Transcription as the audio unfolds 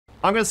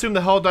I'm gonna assume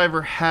the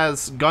Helldiver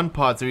has gun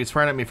pods if he's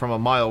firing at me from a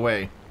mile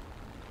away.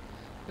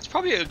 It's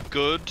probably a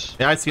good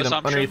Yeah, I see them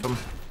assumption. underneath him.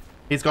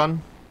 He's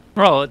gone.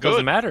 Well, it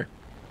doesn't matter.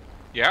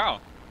 Yeah.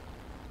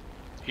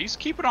 He's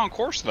keeping on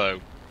course, though.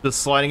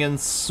 Just sliding in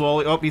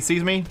slowly. Oh, he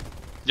sees me.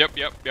 Yep.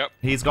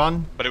 He's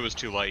gone. But it was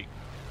too late.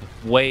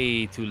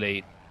 Way too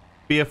late.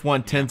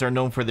 BF-110s are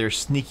known for their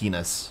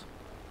sneakiness.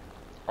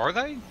 Are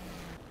they?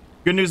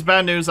 Good news,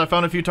 bad news. I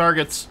found a few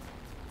targets.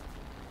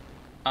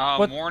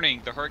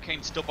 Warning, the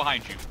hurricane's still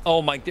behind you.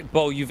 Oh my,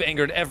 Bo, you've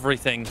angered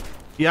everything.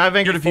 Yeah, I've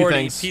angered a few P40,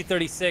 things.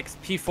 P-36,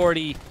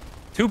 P-40,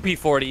 2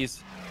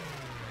 P-40s.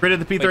 Created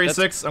the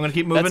P-36. I'm gonna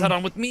keep moving. Let's head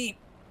on with me.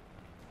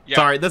 Yeah.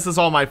 Sorry, this is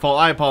all my fault.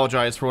 I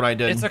apologize for what I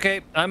did. It's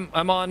okay. I'm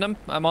on them.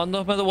 I'm on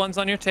the ones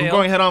on your tail. I'm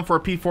going head on for a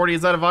P-40.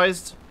 Is that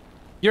advised?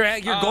 You're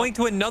going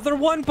to another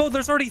one, Bo.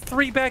 There's already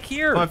 3 back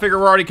here. Well, I figure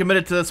we're already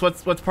committed to this.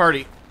 Let's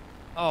party.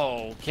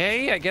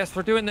 Okay, I guess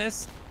we're doing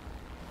this.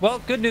 Well,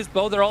 good news,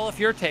 Bo. They're all off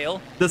your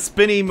tail. The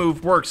spinny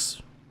move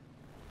works.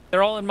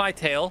 They're all in my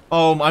tail.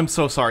 Oh, I'm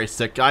so sorry,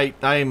 Stick. I'm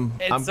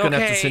gonna have to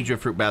okay. send you a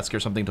fruit basket or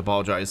something to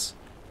apologize.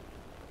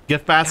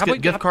 Gift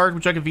basket, gift card.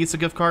 Would you like a Visa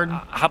gift card?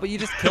 How about you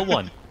just kill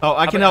one? Oh,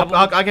 I can help.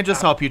 I can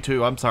just help you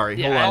too. I'm sorry.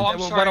 Yeah, Hold on.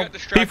 I'm sorry, I got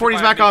distracted P-40's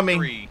by back a on me.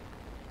 MiG-3.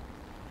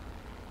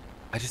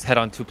 I just head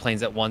on 2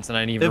 planes at once and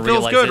I didn't even It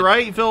realize feels good,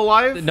 right? You feel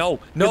alive? No,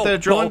 Get the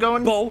adrenaline Bo,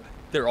 going? Bo,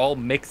 they're all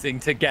mixing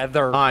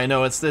together. I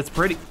know. It's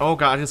pretty. Oh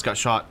god, I just got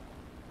shot.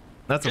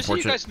 That's Just so you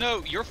unfortunate. guys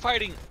know, you're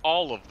fighting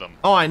all of them.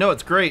 Oh, I know.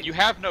 It's great. You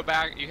have no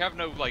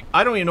like.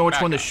 I don't even know which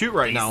back one to up. shoot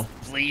right now.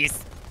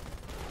 Please.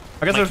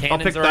 I guess My I'll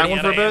cannon's pick that already one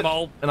out for a of bit,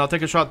 ammo. and I'll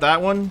take a shot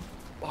that one.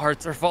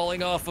 Hearts are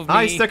falling off of me.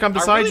 Hi, Stick. I'm I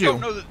beside really you.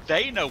 don't know that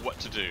they know what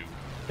to do.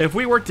 If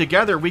we work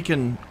together, we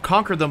can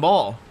conquer them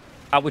all.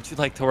 How would you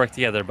like to work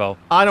together, Bo?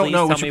 I don't Please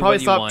know. We tell should me probably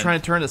what you stop want. trying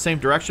to turn in the same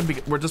direction.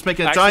 Because we're just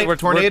making a Actually, giant we're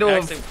tornado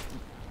actually- of.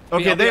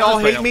 Okay, I'll they be all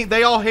honest hate right me.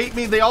 They all hate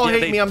me. They all Yeah,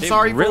 hate me. I'm they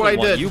sorry really for what I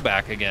want did. you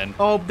back again.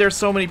 Oh, there's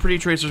so many pretty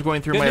tracers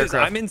going through Good my news,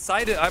 aircraft. I'm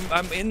inside it.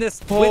 I'm in this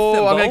with Oh,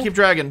 them, I'm Bo. gonna keep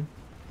dragging.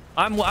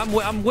 I'm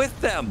with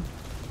them.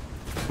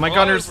 My Well,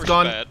 gunner's we're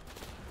gone. bad.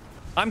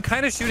 I'm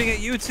kind of shooting at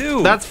you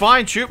too. That's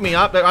fine. Shoot me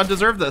up. I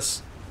deserve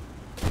this.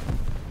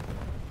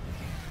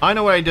 I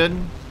know what I did.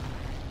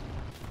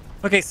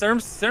 Okay,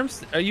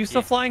 Serms, are you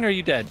still flying or are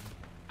you dead?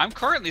 I'm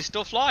currently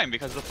still flying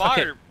because the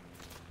fire. Okay.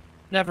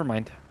 Never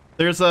mind.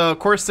 There's a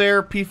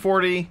Corsair,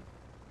 P-40,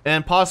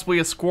 and possibly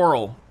a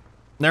Squirrel.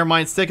 Never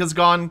mind. Stick is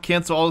gone.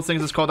 Cancel all those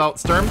things it's called out.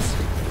 Sturms.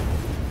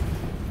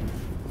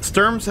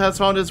 Sturms has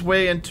found his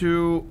way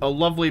into a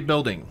lovely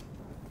building.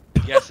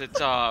 Yes, it's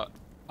of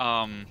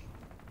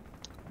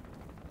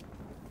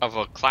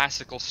a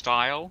classical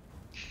style.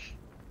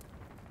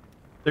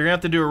 They're gonna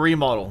have to do a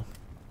remodel.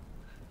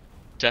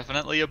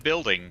 Definitely a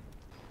building.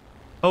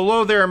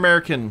 Hello there,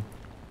 American.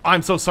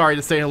 I'm so sorry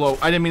to say hello.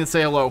 I didn't mean to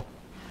say hello.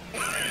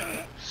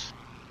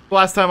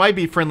 Last time I'd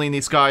be friendly in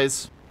these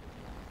skies.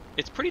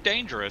 It's pretty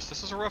dangerous.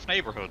 This is a rough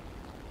neighborhood.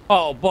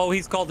 Oh, Bo,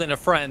 he's called in a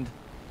friend.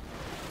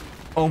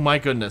 Oh my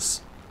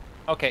goodness.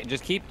 Okay,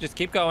 just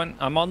keep going.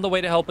 I'm on the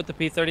way to help with the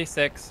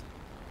P-36.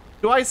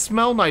 Do I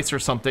smell nice or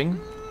something?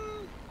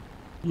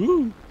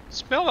 Ooh.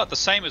 Smell about the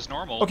same as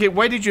normal. Okay,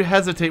 why did you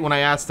hesitate when I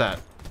asked that?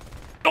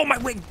 Oh, my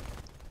wing!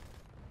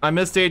 I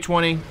missed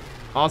A-20.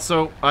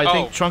 Also, I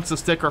think Oh. chunks of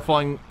stick are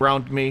flying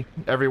around me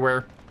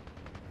everywhere.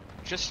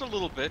 Just a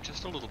little bit.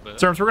 Just a little bit.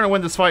 Sturms, we're gonna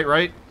win this fight,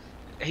 right?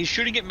 He's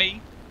shooting at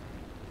me.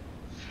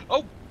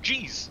 Oh,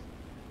 jeez.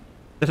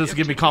 That doesn't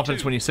give me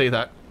confidence when you say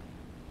that.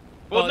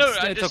 Well, Well,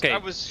 no, it's okay. I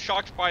was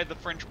shocked by the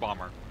French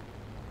bomber.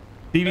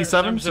 DV-7s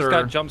Serms just or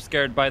got jump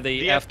scared by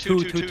the The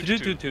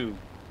F-2222.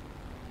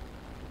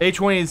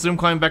 A-20 zoom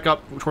climb back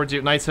up towards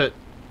you. Nice hit.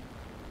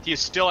 He is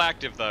still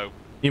active, though.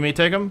 You may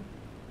take him.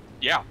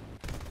 Yeah.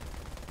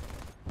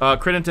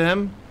 Crit into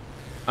him.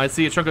 I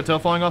see a chunk of tail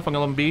falling off. I'm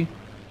gonna let him be.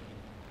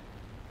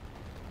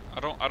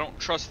 I don't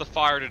trust the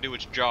fire to do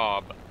its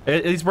job.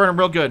 He's burning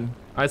real good.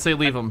 I'd say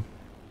leave him.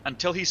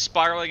 Until he's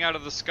spiraling out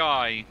of the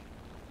sky.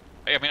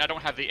 I mean, I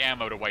don't have the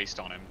ammo to waste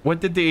on him.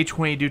 What did the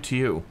H-20 do to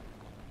you?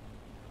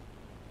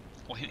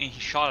 Well, he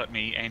shot at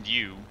me and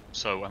you,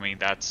 so, I mean,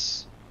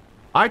 that's...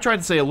 I tried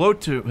to say hello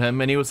to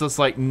him, and he was just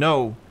like,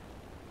 no.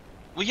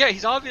 Well, yeah,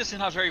 he's obviously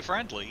not very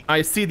friendly.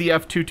 I see the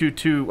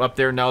F-222 up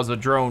there now as a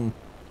drone.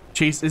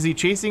 Is he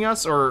chasing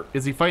us, or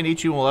is he fighting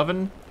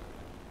H-11?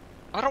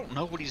 I don't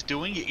know what he's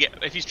doing. Yeah,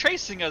 if he's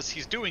chasing us,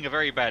 he's doing a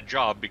very bad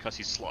job because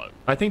he's slow.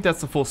 I think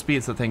that's the full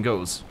speed the thing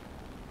goes.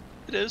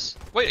 It is.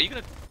 Wait, are you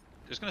gonna...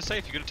 I was gonna say,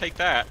 if you're gonna take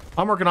that...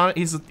 I'm working on it.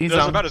 He's That's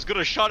down. about as good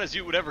a shot as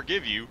you would ever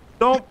give you.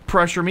 Don't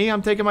pressure me.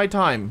 I'm taking my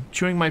time.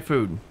 Chewing my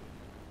food.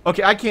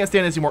 Okay, I can't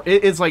stand this anymore.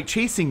 It is like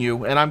chasing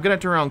you, and I'm gonna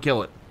turn around and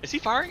kill it. Is he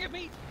firing at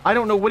me? I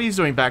don't know what he's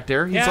doing back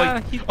there. He's Yeah,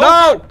 like, he- no!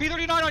 Oh,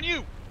 B-39 on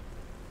you!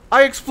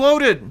 I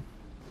exploded!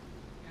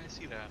 Yeah, I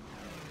see that.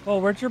 Well,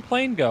 where'd your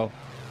plane go?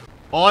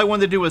 All I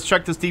wanted to do was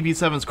check this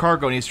DB-7's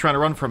cargo, and he's trying to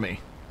run from me.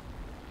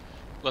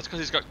 Well, that's because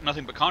he's got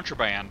nothing but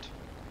contraband.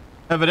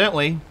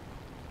 Evidently.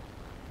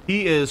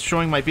 He is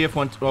showing my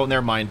BF-1... Oh,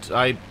 never mind.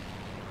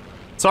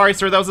 Sorry,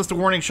 sir. That was just a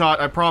warning shot.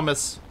 I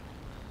promise.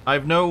 I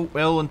have no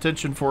ill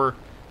intention for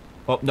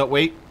Oh, no,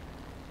 wait.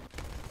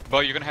 Bo,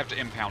 you're gonna have to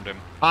impound him.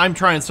 I'm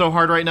trying so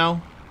hard right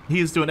now.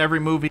 He's doing every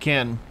move he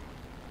can.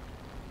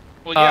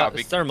 Well, yeah.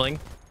 Sturmling,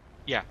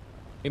 Yeah.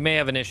 we may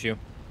have an issue.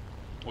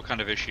 What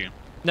kind of issue?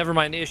 Never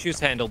mind, the issue's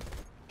handled.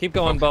 Keep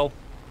going, Bo.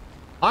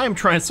 I am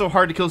trying so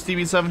hard to kill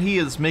C-7. He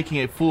is making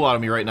a fool out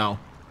of me right now.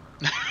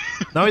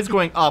 Now he's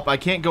going up. I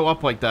can't go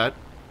up like that.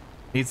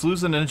 He's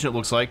losing an engine, it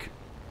looks like.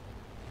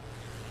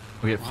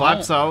 Okay,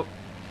 flaps out.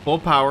 Full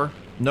power.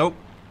 Nope.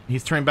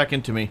 He's turning back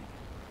into me.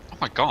 Oh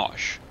my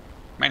gosh.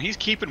 Man, he's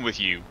keeping with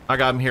you. I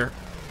got him here.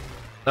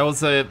 That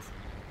was a...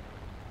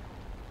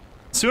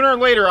 Sooner or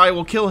later, I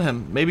will kill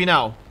him. Maybe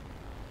now.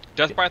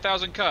 Death by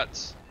 1,000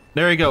 cuts.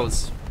 There he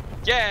goes.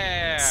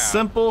 Yeah!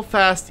 Simple,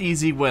 fast,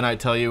 easy win, I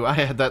tell you. I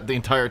had that the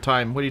entire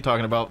time. What are you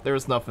talking about? There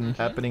was nothing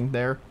happening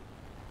there.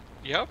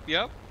 Yep,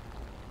 yep.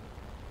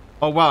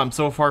 Oh, wow, I'm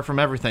so far from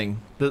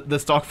everything.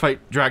 This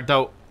dogfight dragged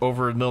out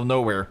over the middle of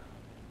nowhere.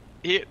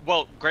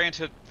 Well,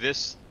 granted,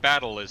 this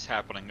battle is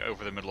happening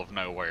over the middle of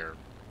nowhere.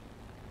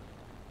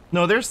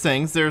 No, there's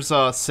things. There's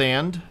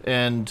sand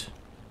and...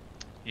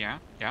 Yeah,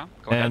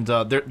 go ahead.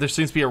 And there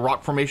seems to be a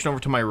rock formation over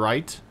to my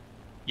right.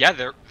 Yeah,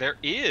 there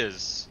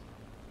is.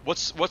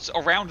 What's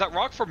around that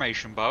rock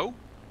formation, Bo?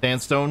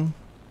 Sandstone.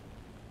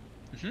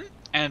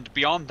 And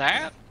beyond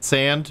that?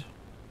 Sand.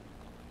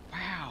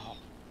 Wow.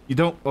 You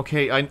don't...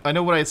 Okay, I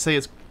know what I say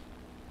is...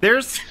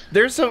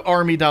 There's an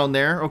army down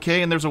there,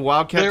 okay? And there's a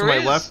wildcat to my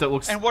left that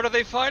looks... And what are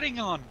they fighting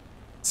on?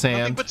 Sand.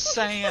 Nothing but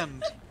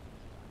sand.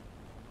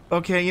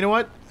 Okay, you know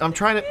what? I'm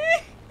trying to...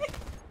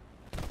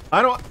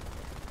 I don't...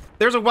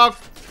 There's a wild...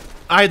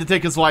 I had to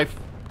take his life.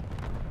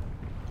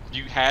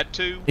 You had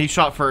to? He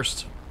shot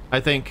first, I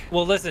think.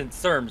 Well, listen,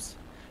 Sturms.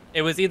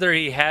 It was either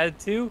he had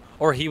to,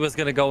 or he was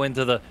gonna go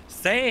into the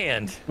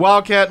sand.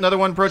 Wildcat, another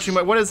one approaching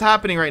my... What is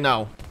happening right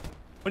now?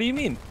 What do you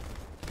mean?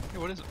 Hey,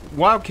 what is it?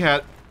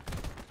 Wildcat.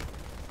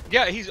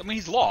 Yeah, he's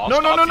lost.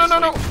 No.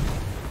 obviously.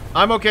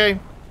 I'm okay.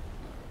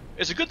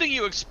 It's a good thing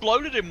you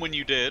exploded him when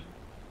you did.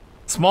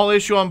 Small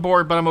issue on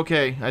board, but I'm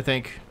okay, I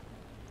think.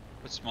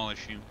 What small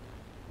issue?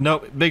 No,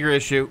 bigger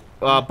issue.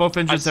 Both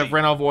engines have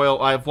ran out of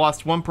oil. I've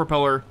lost one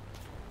propeller.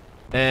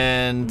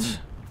 And...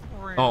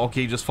 Oh,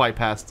 okay, you just fly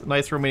past.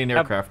 Nice Romanian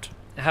aircraft.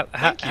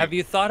 Have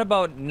you thought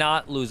about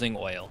not losing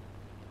oil?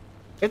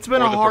 It's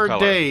been Or a the hard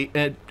propeller.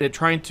 day at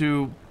trying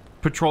to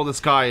patrol the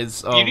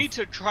skies. You need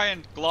to try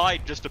and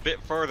glide just a bit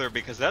further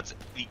because that's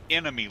the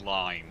enemy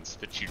lines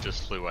that you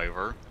just flew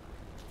over.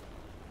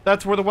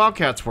 That's where the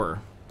Wildcats were.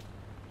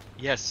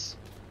 Yes.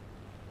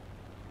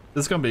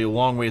 This is going to be a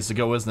long ways to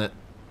go, isn't it?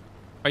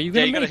 Are you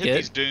Yeah, gonna you gotta make hit it?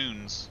 these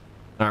dunes.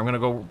 All right, I'm going to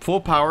go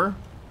full power.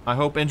 I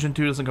hope engine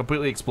 2 doesn't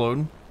completely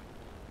explode.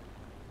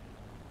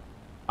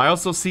 I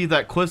also see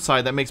that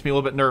cliffside that makes me a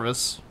little bit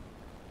nervous.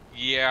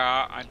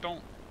 Yeah, I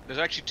don't... There's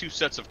actually two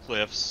sets of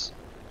cliffs.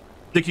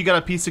 Dick, you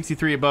got a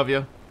P-63 above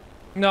you.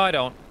 No, I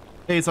don't.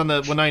 Hey, it's on the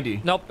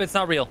 190. Nope, it's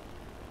not real.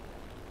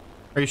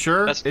 Are you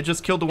sure? That's- It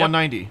just killed the Yep.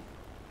 190.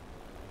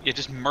 You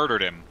just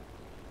murdered him.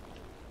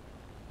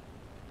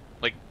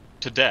 Like,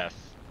 to death.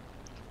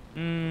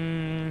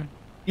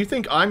 You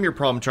think I'm your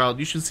problem child?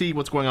 You should see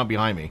what's going on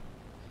behind me.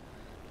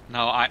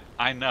 No,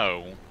 I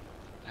know.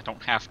 I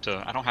don't have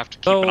to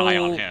keep an eye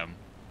on him.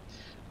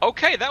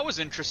 Okay, that was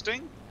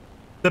interesting.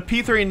 The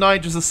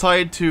P-39 just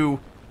decided to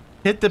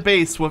hit the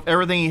base with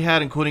everything he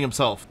had, including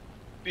himself.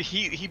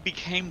 He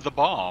became the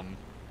bomb.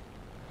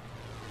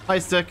 Hi,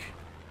 Stick.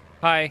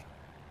 Hi.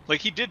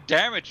 Like, he did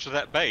damage to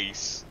that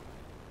base.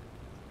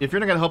 If you're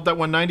not going to help that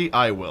 190,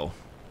 I will.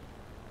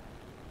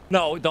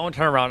 No, don't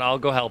turn around. I'll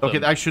go help Okay,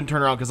 him. I shouldn't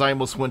turn around because I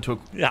almost went to a...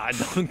 Yeah,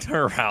 don't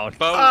turn around.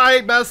 Bo,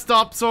 I messed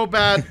up so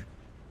bad.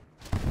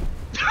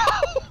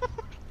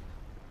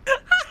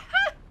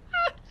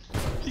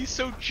 he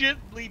so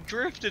gently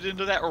drifted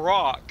into that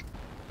rock.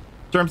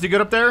 Terms, you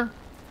good up there?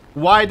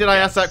 Why did I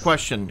ask that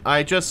question?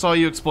 I just saw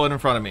you explode in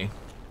front of me.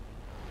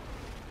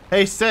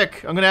 Hey,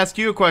 Stick, I'm going to ask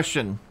you a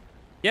question.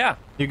 Yeah,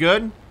 You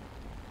good?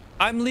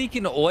 I'm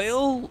leaking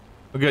oil.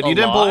 Oh, good. A You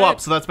didn't blow lot?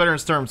 up, so that's better in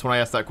terms when I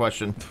asked that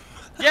question.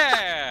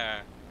 Yeah!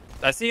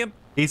 I see him.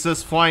 He's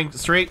just flying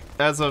straight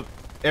as a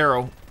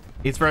arrow.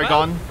 He's very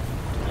Well- gone.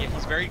 Yeah,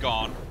 he's very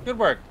gone. Good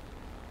work.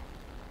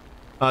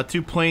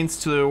 2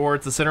 planes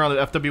towards the center on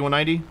the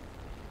FW-190.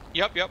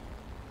 Yep.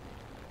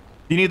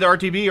 You need the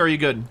RTB, or are you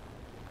good?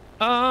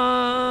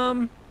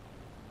 I'll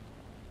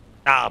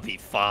be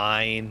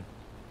fine.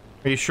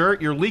 Are you sure?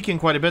 You're leaking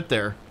quite a bit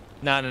there.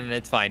 No,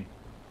 it's fine.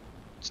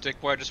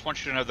 Stickboy, I just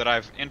want you to know that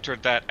I've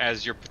entered that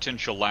as your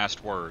potential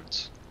last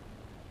words.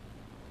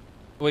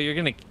 Well, you're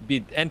gonna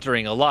be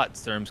entering a lot,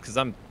 Sturms, because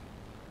I'm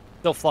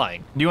still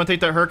flying. Do you want to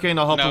take that Hurricane?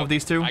 I'll help him No, with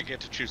these two. I get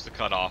to choose the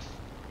cutoff.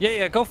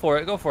 Yeah, go for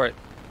it. Go for it.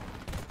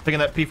 Taking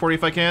that P-40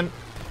 if I can.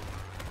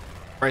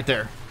 Right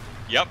there.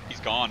 Yep, he's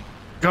gone.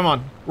 Come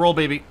on. Roll,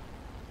 baby.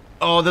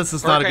 Oh, this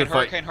is not a good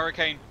fight.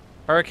 Hurricane.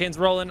 Hurricane's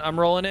rolling. I'm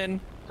rolling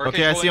in.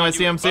 Okay, I see him, I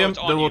see him.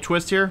 The little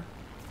twist here.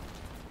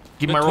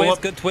 Keep Good my roll twist,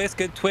 up. good twist,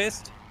 good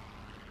twist.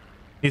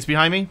 He's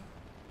behind me.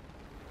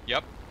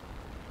 Yep.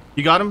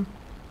 You got him?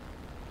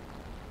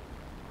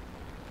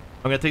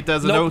 I'm gonna take that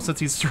as a Nope. no since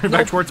he's turning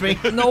back towards me.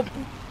 Nope.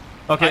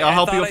 Okay, I'll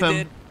help you with thought I him.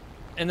 did,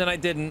 and then I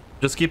didn't.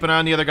 Just keep an eye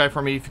on the other guy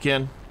for me if you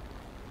can.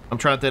 I'm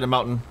trying to hit a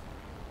mountain.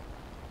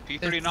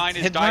 P-39 is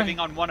Hit diving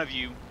on one of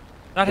you.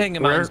 Not hitting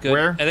him Where? mountain's good.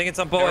 Where? I think it's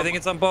on boat. I think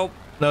it's on boat.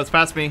 No, it's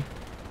past me.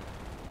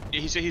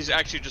 He's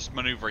actually just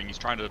maneuvering. He's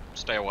trying to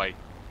stay away.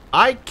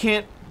 I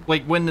can't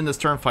like win in this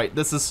turn fight.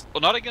 This is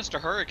Well, not against a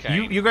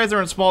hurricane. you guys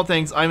are in small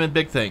things. I'm in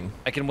big thing.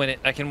 I can win it.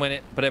 I can win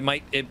it. But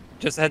it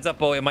just heads up,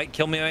 boy. It might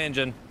kill me my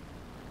engine.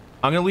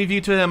 I'm gonna leave you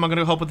to him. I'm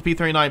gonna help with the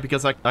P-39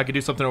 because I could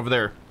do something over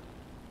there.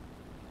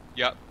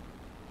 Yep.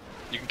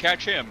 You can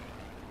catch him.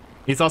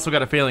 He's also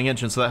got a failing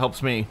engine, so that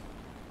helps me.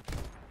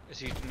 Is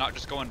he not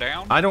just going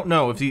down? I don't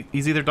know if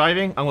he's either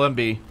diving. I'll let him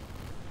be.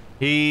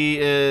 He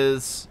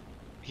is.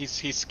 He's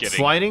skidding.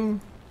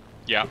 Sliding.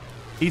 Yeah.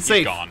 He's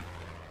safe. Gone.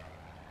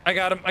 I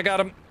got him. I got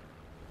him.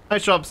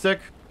 Nice job, Stick.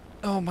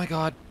 Oh my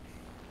god.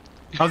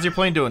 How's your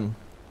plane doing?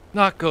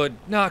 Not good.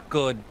 Not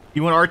good.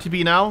 You want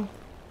RTB now?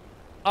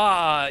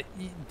 I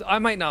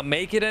might not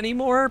make it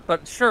anymore,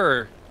 but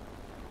sure.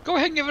 Go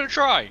ahead and give it a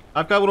try.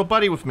 I've got a little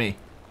buddy with me.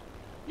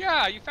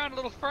 Yeah, you found a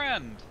little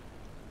friend.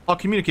 I'll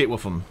communicate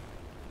with him.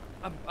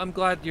 I'm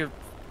glad you're.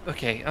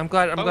 Okay, I'm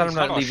glad I'm He's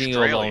not leaving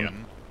you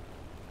alone.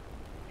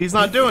 He's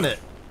not doing it.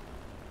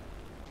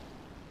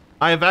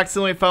 I have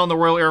accidentally found the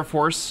Royal Air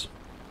Force.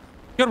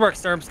 Good work,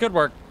 Sturms. Good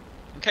work.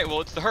 Okay,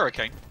 well, it's the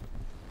hurricane.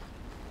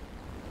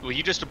 Well,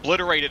 you just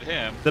obliterated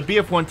him. The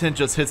BF-110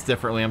 just hits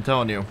differently, I'm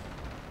telling you.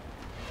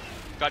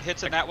 Got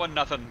hits in that one.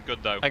 Nothing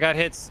good, though. I got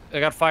hits. I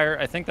got fire.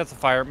 I think that's a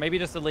fire. Maybe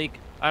just a leak.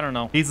 I don't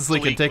know. He's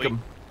asleep and take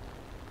him.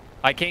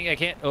 I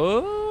can't.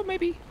 Oh,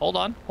 maybe. Hold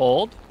on.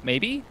 Hold.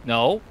 Maybe.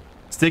 No.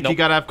 Stick, Nope. you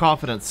gotta have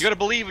confidence. You gotta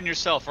believe in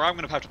yourself, or I'm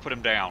gonna have to put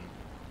him down.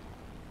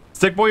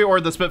 Stick boy or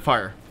the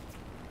Spitfire?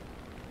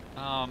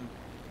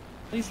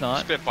 He's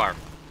not. Spitfire.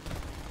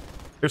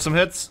 Here's some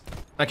hits.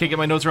 I can't get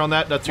my nose around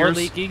that. That's More yours.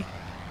 leaky.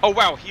 Oh,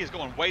 wow, he is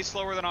going way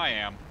slower than I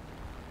am.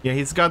 Yeah,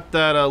 he's got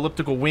that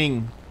elliptical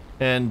wing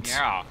and,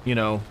 Yeah. you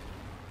know,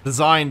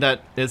 design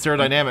that is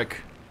aerodynamic.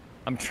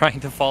 I'm trying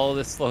to follow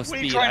this slow What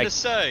speed. are you trying to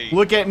say?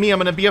 Look at me, I'm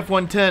in a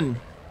BF-110.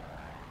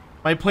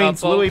 My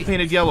plane's Well, literally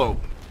painted yellow.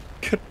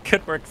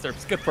 Good work,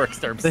 Sturms. Good work,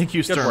 Sturms. Thank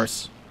you, Good work.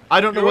 Sturms.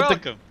 I don't know You're what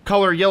welcome. the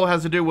color yellow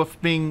has to do with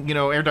being, you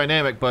know,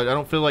 aerodynamic, but I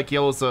don't feel like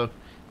yellow's a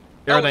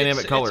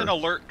aerodynamic color. It's an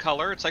alert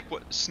color. It's like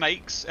what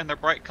snakes and their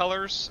bright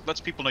colors.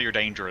 Lets people know you're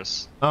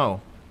dangerous.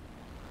 Oh.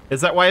 Is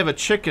that why I have a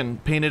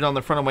chicken painted on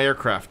the front of my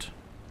aircraft?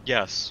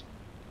 Yes.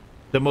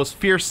 The most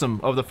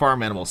fearsome of the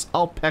farm animals.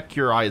 I'll peck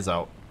your eyes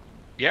out.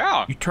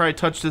 Yeah. You try to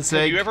touch this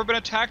Have egg? you ever been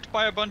attacked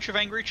by a bunch of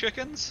angry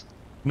chickens?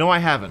 No, I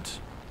haven't.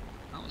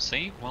 Oh,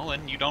 see? Well,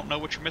 then you don't know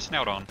what you're missing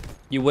out on.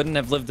 You wouldn't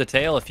have lived the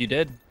tale if you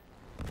did.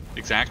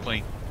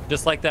 Exactly.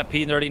 Just like that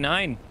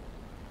P-39.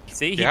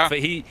 See, Yeah.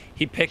 he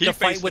picked He a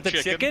fight faced with the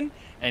the chicken,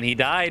 and he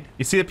died.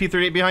 You see the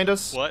P-38 behind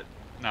us? What?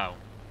 No.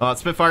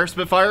 Spitfire,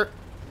 Spitfire.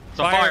 It's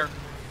on fire.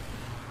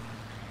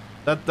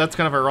 That's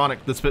kind of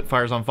ironic. The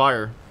Spitfire's on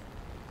fire.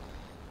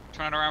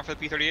 Turning around for the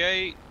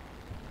P-38.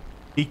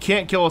 He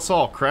can't kill us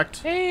all, correct?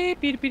 Hey,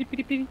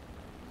 P.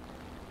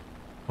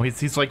 Oh,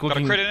 he's like Got a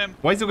looking. crit in him.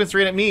 Why is he looking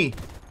straight at me? He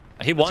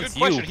That's a wants good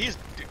question. you. He's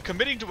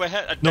committing to a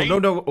No.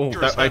 Oh,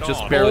 dangerous I just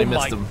head-on. barely Oh my-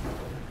 missed him.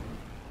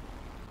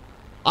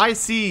 I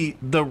see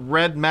the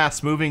red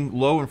mass moving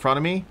low in front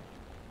of me,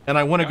 and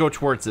I want to go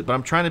towards it, but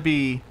I'm trying to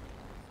be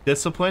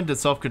disciplined and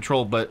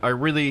self-controlled. But I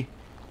really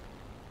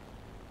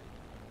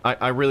want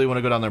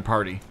to go down their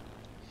party.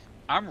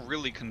 I'm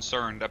really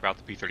concerned about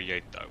the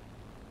P-38, though.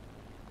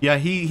 Yeah,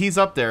 he's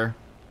up there.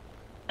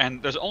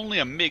 And there's only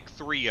a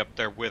MiG-3 up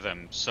there with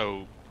him,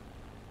 so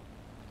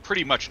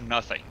pretty much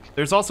nothing.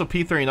 There's also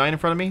P-39 in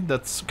front of me.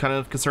 That's kind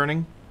of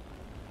concerning.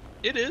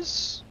 It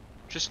is,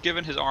 just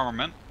given his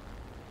armament.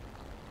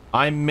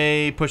 I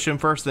may push him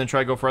first, then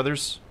try to go for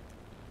others.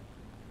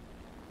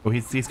 Oh,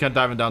 he's kind of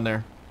diving down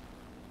there.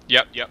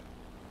 Yep.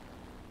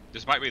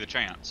 This might be the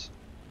chance.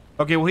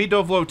 Okay, well, he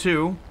dove low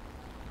too.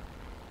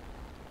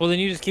 Well, then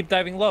you just keep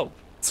diving low.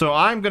 So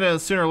I'm going to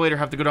sooner or later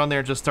have to go down there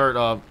and just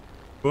start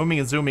booming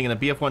and zooming in a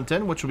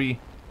BF-110, which will be...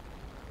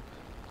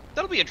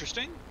 That'll be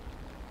interesting.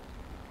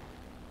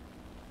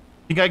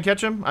 You guys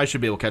catch him? I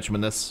should be able to catch him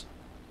in this.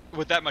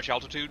 With that much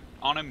altitude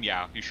on him,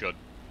 yeah, you should.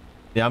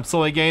 Yeah, I'm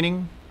slowly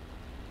gaining.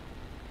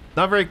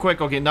 Not very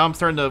quick. Okay, now I'm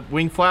starting to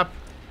wing flap.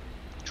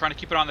 Trying to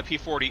keep it on the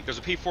P-40. There's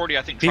a P-40,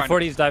 I think.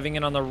 P-40's diving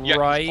in on the Yeah,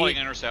 right. he's pulling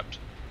intercept.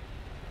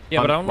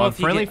 Yeah, but I don't know if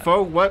you friendly get...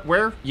 foe? What?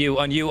 Where? You.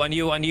 Am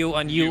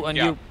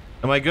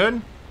I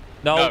good?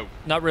 No,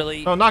 not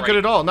really. Oh, not good Right.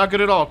 at all. Not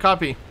good at all.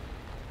 Copy.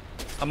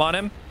 I'm on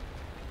him.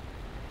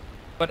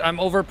 But I'm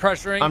over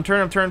pressuring. I'm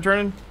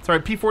turning.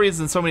 Sorry, P-40 is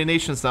in so many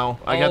nations now.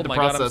 I got to Oh my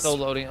process.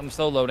 god, I'm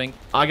so loading.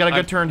 I got a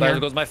good turn There here.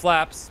 goes my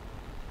flaps.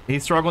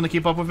 He's struggling to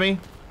keep up with me.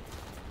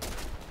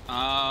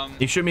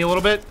 He shoot me a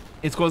little bit.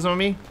 He's closing on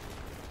me.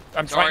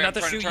 I'm Sorry, trying not I'm to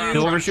trying to shoot turn. you.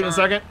 He'll Turn, overshoot in a turn.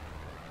 second.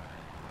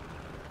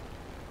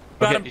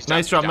 Got Okay, him. He's down,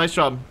 nice job, he's nice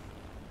job.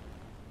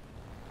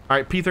 All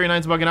right,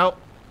 P-39's bugging out.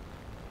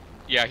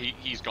 Yeah,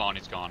 he's gone.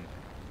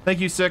 Thank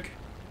you, Sick.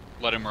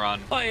 Let him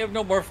run. I have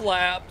no more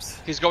flaps.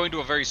 He's going to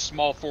a very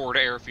small forward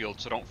airfield,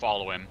 so don't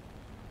follow him.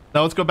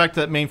 Now let's go back to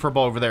that main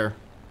furball over there.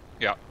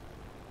 Yeah.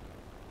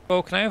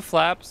 Oh, can I have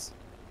flaps?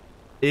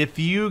 If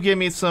you give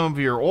me some of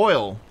your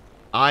oil,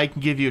 I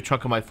can give you a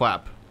chunk of my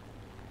flap.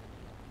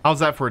 How's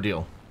that for a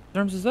deal?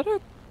 Sturms, is that a...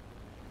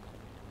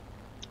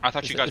 I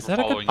thought you guys is were that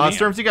a good following me.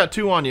 Sturms, you got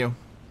 2 on you.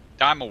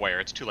 I'm aware.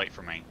 It's too late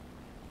for me.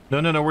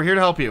 No, we're here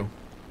to help you.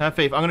 Have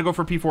faith. I'm going to go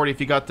for P40 if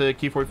you got the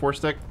Key 44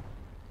 stick.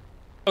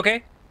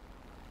 Okay.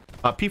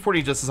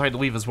 P40 just decided to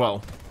leave as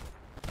well.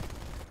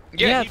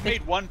 Yeah, he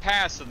made one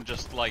pass and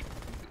just, like,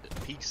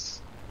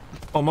 peace.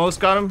 Almost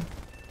got him.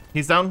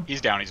 He's down?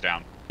 He's down, he's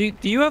down. Do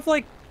you have,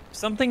 like,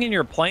 something in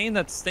your plane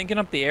that's stinking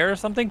up the air or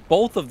something?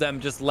 Both of them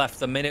just left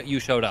the minute you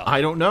showed up. I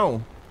don't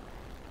know.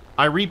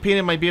 I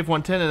repainted my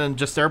BF-110 and then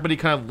just everybody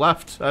kind of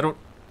left.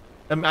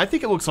 I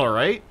think it looks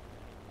alright.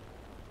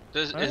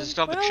 Does it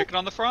still have the chicken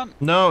on the front?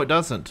 No, it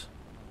doesn't.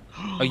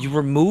 Oh, you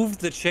removed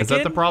the chicken? Is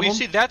that the problem? Well,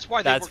 you see, that's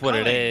why they That's were what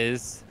it coming.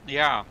 is.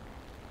 Yeah.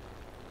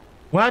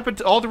 What happened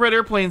to all the red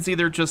airplanes?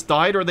 Either just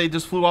died or they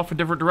just flew off in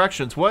different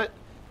directions. What?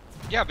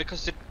 Yeah,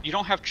 because you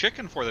don't have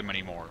chicken for them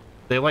anymore.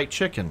 They like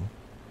chicken.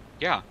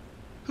 Yeah.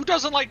 Who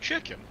doesn't like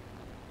chicken?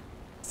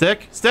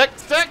 Stick! Stick!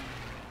 Stick!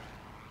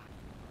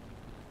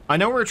 I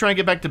know we're trying to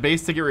get back to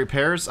base to get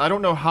repairs. I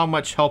don't know how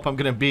much help I'm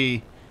going to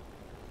be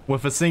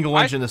with a single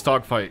engine in this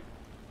dogfight.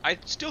 I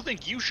still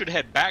think you should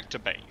head back to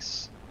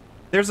base.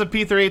 There's a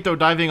P-38 though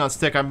diving on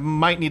stick. I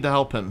might need to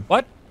help him.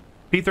 What?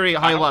 P-38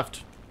 high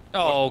left.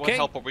 Oh, What okay.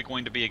 help are we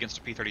going to be against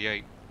a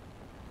P-38?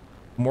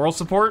 Moral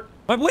support?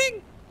 My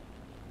wing!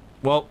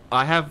 Well,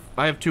 I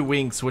have 2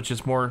 wings, which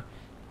is more.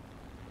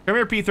 Come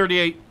here,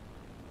 P-38.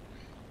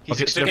 He's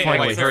Okay, extending flying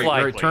away away. very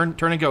Hurry, quickly.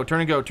 turn and go,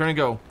 turn and go, turn and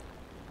go.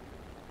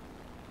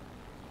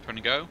 Turn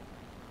and go?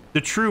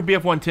 The true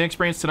BF-110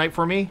 experience tonight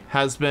for me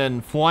has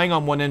been flying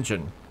on one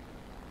engine.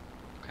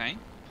 Okay.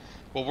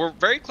 Well, we're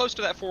very close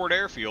to that forward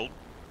airfield.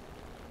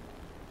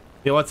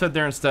 Yeah, let's head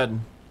there instead.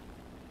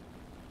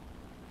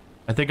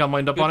 I think I'm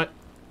lined up on it.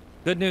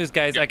 Good news,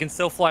 guys. Yep. I can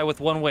still fly with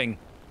one wing.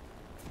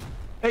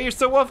 Hey, you're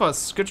still with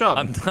us. Good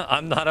job.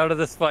 I'm not out of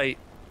this fight.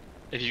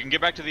 If you can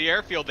get back to the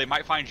airfield, they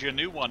might find you a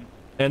new one.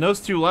 And those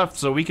 2 left,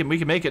 so we can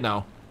make it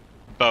now.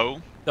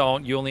 Bo.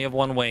 Don't. You only have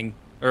one wing.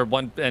 Or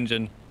one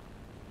engine.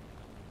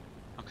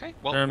 Okay,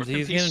 well, Terms,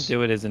 he's gonna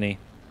do it, isn't he?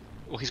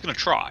 Well, he's gonna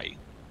try.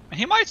 And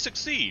he might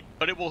succeed,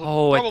 but it will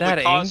Oh, at probably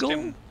that cost angle?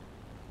 him...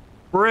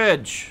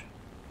 Bridge.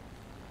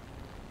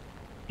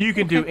 You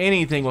can do Okay.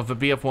 anything with a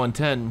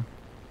BF-110.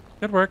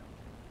 Good work.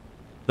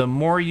 The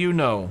more you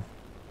know.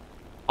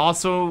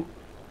 Also,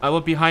 I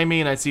look behind me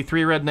and I see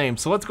 3 red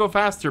names. So let's go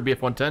faster,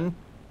 BF-110.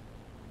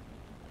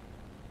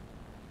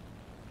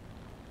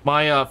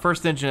 My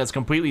first engine has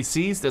completely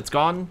seized. It's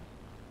gone.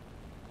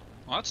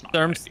 Well, that's not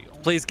Terms, ideal.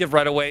 please give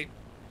right away.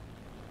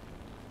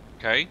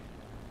 Okay,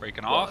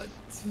 breaking off.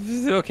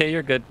 Okay,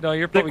 you're good. No,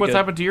 you're Dick, probably what's good.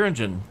 happened to your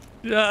engine?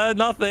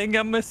 Nothing.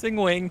 I'm missing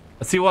wing.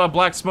 I see a lot of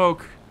black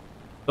smoke.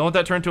 Don't let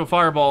that turn into a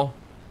fireball.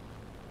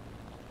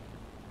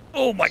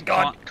 Oh my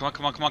god. Come on,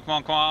 come on, come on, come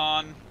on, come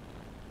on.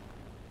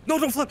 No,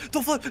 don't flip.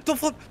 Don't flip. Don't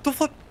flip. Don't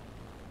flip.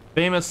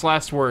 Famous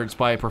last words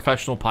by a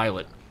professional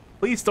pilot.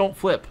 Please don't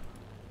flip.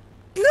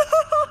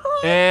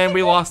 And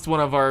we lost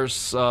one of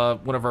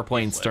our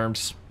planes,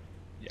 Terms.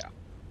 Yeah.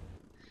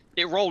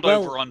 It rolled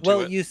over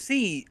onto it. You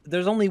see,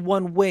 there's only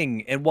one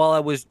wing, and while I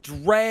was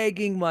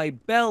dragging my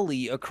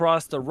belly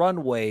across the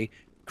runway,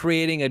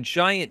 creating a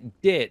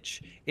giant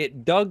ditch,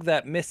 it dug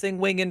that missing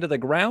wing into the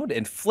ground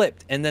and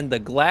flipped, and then the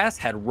glass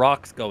had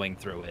rocks going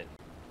through it.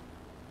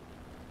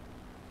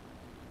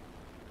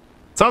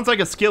 Sounds like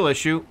a skill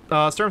issue.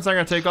 Storm's not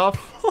gonna take off.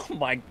 Oh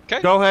my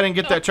Okay. Go ahead and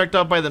get that checked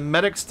out by the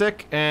medic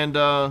stick and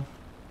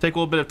take a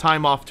little bit of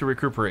time off to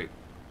recuperate.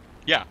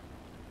 Yeah.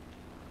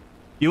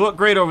 You look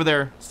great over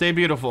there. Stay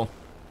beautiful.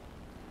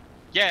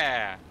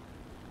 Yeah.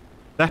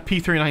 That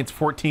P-39's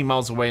 14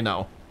 miles away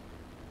now.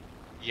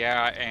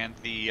 Yeah, and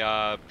the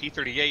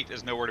P-38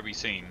 is nowhere to be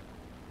seen.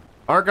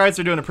 Our guys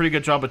are doing a pretty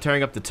good job of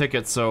tearing up the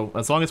tickets, so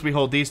as long as we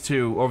hold these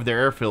 2 over their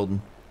airfield.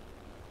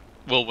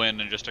 We'll win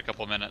in just a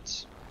couple of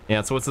minutes.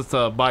 Yeah, so it's just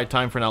buy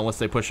time for now unless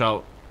they push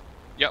out.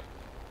 Yep.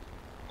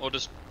 We'll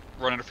just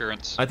run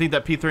interference. I think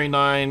that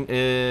P-39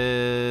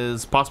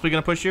 is possibly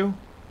going to push you.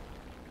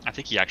 I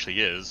think he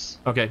actually is.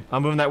 Okay,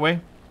 I'm moving that way.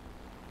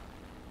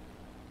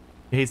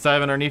 He's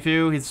diving underneath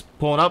you. He's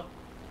pulling up.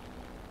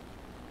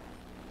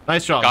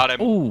 Nice job. Got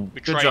him. Ooh,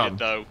 We good tried job. it,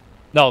 though.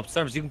 No,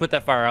 Storms, you can put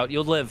that fire out.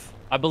 You'll live.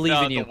 I believe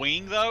in you. The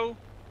wing, though?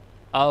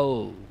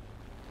 Oh.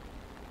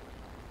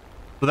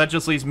 So that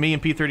just leaves me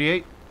and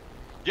P-38.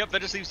 Yep,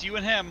 that just leaves you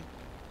and him.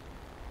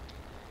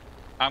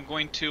 I'm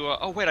going to...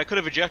 oh, wait, I could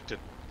have ejected.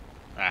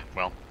 Ah,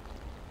 well.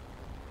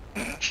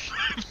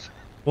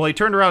 Well, he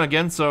turned around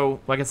again, so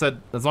like I said,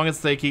 as long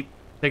as they keep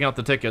taking out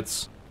the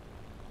tickets.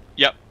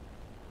 Yep.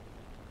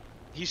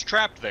 He's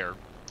trapped there.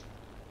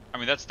 I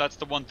mean, that's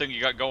the one thing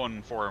you got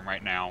going for him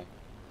right now.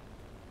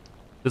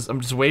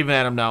 I'm just waving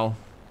at him now.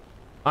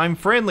 I'm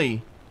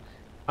friendly.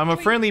 I'm a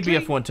Cling, friendly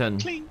cling,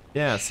 BF-110. cling.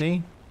 Yeah,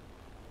 see?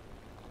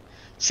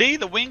 See,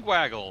 the wing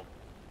waggle.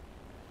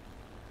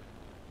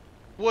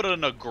 What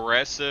an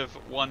aggressive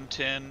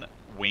 110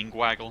 wing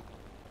waggle.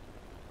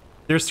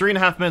 There's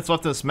 3.5 minutes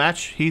left in this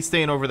match. He's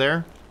staying over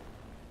there.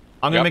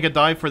 I'm gonna make a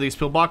dive for these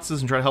pillboxes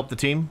and try to help the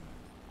team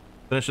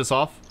finish this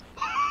off.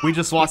 We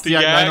just lost the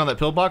Yak 9 on that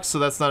pillbox, so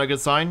that's not a good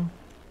sign.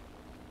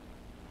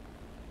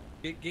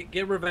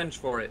 Get revenge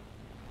for it.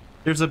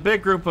 There's a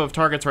big group of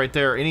targets right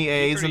there. Any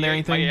A's in there,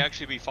 anything? He might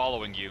actually be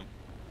following you.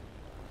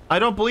 I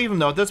don't believe him,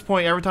 though. At this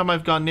point, every time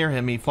I've gone near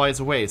him, he flies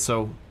away,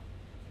 so...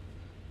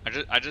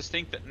 I just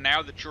think that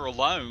now that you're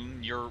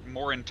alone, you're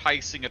more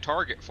enticing a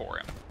target for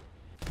him.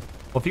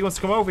 Well, if he wants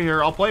to come over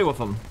here, I'll play with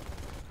him.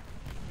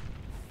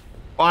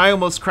 I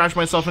almost crashed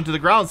myself into the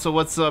ground, so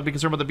let's be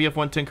concerned about the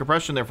BF-110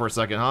 compression there for a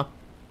second, huh?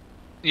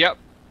 Yep.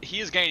 He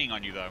is gaining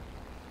on you, though.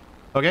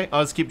 Okay,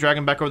 I'll just keep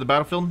dragging back over the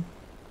battlefield.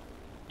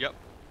 Yep.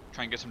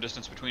 Try and get some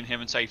distance between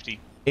him and safety.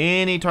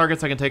 Any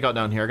targets I can take out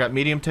down here. I got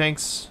medium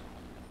tanks.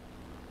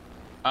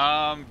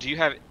 Do you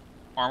have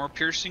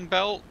armor-piercing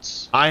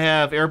belts? I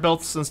have air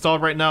belts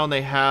installed right now, and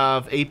they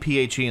have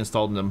APHE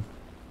installed in them.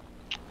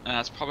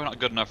 That's probably not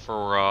good enough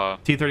for,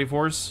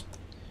 T-34s?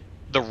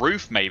 the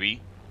roof,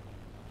 maybe.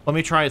 Let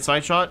me try a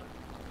side shot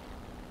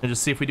and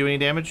just see if we do any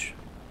damage.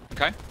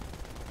 Okay.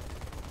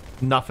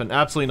 Nothing.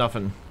 Absolutely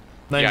nothing.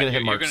 Not even gonna hit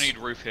you're marks. gonna need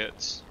roof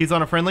hits. He's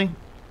on a friendly.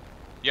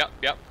 Yep.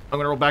 I'm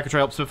gonna roll back and try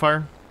to help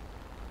Spitfire.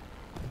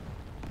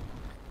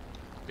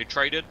 They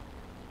traded.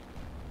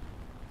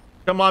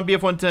 Come on,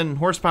 BF-110.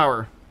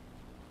 Horsepower.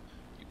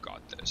 You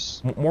got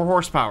this. More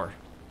horsepower.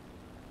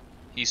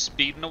 He's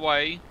speeding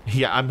away.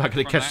 Yeah, I'm not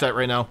gonna catch that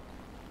right now.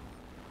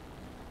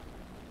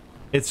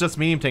 It's just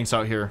medium tanks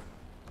out here.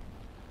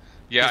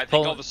 Yeah, I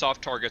think all the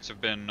soft targets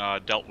have been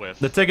dealt with.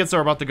 The tickets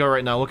are about to go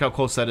right now. Look how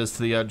close that is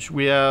to the edge.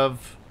 We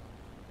have...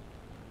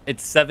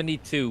 It's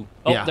 72.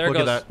 Oh, yeah, there it look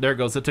goes. at that. There it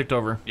goes. It ticked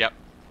over. Yep.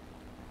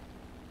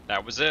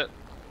 That was it.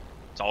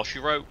 That's all she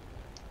wrote.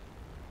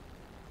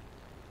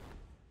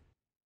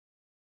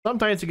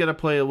 Sometimes you gotta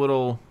play a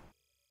little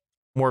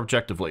more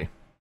objectively.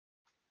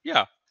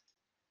 Yeah.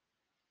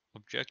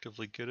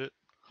 Objectively, get it?